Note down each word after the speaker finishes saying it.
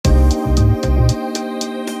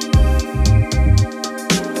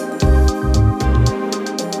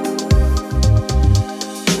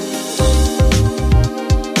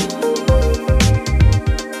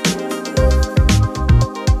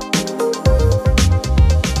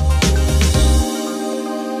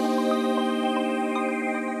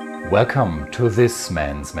Welcome to this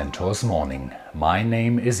Man's Mentors Morning. My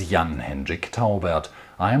name is Jan-Hendrik Taubert.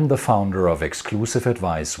 I am the founder of Exclusive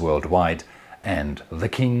Advice Worldwide and The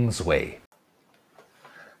King's Way.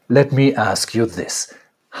 Let me ask you this.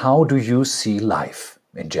 How do you see life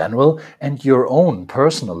in general and your own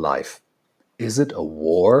personal life? Is it a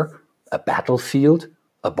war, a battlefield,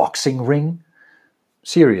 a boxing ring?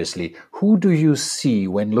 Seriously, who do you see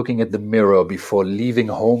when looking at the mirror before leaving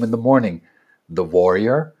home in the morning? The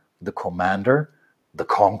warrior, the commander, the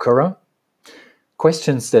conqueror?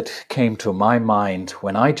 Questions that came to my mind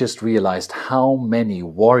when I just realized how many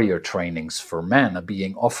warrior trainings for men are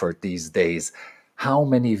being offered these days, how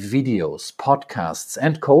many videos, podcasts,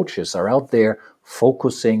 and coaches are out there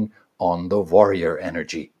focusing on the warrior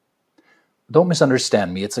energy. Don't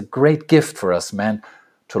misunderstand me, it's a great gift for us men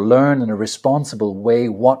to learn in a responsible way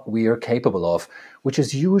what we are capable of, which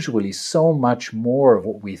is usually so much more of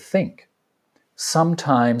what we think.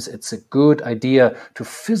 Sometimes it's a good idea to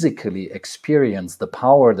physically experience the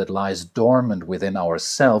power that lies dormant within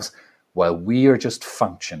ourselves while we are just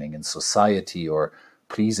functioning in society or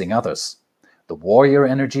pleasing others. The warrior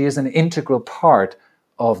energy is an integral part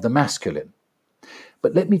of the masculine.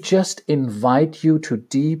 But let me just invite you to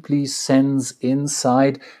deeply sense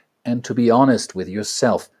inside and to be honest with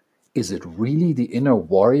yourself. Is it really the inner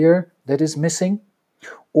warrior that is missing?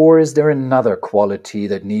 Or is there another quality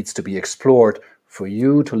that needs to be explored for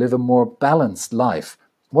you to live a more balanced life?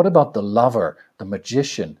 What about the lover, the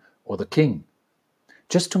magician, or the king?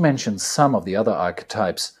 Just to mention some of the other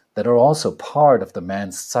archetypes that are also part of the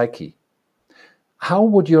man's psyche. How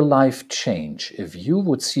would your life change if you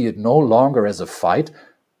would see it no longer as a fight,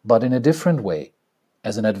 but in a different way,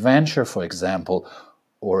 as an adventure, for example,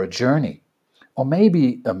 or a journey, or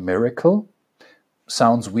maybe a miracle?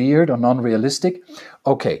 Sounds weird or non-realistic?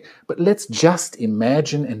 Okay, but let's just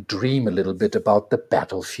imagine and dream a little bit about the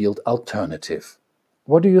battlefield alternative.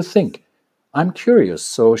 What do you think? I'm curious,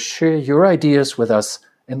 so share your ideas with us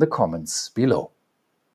in the comments below.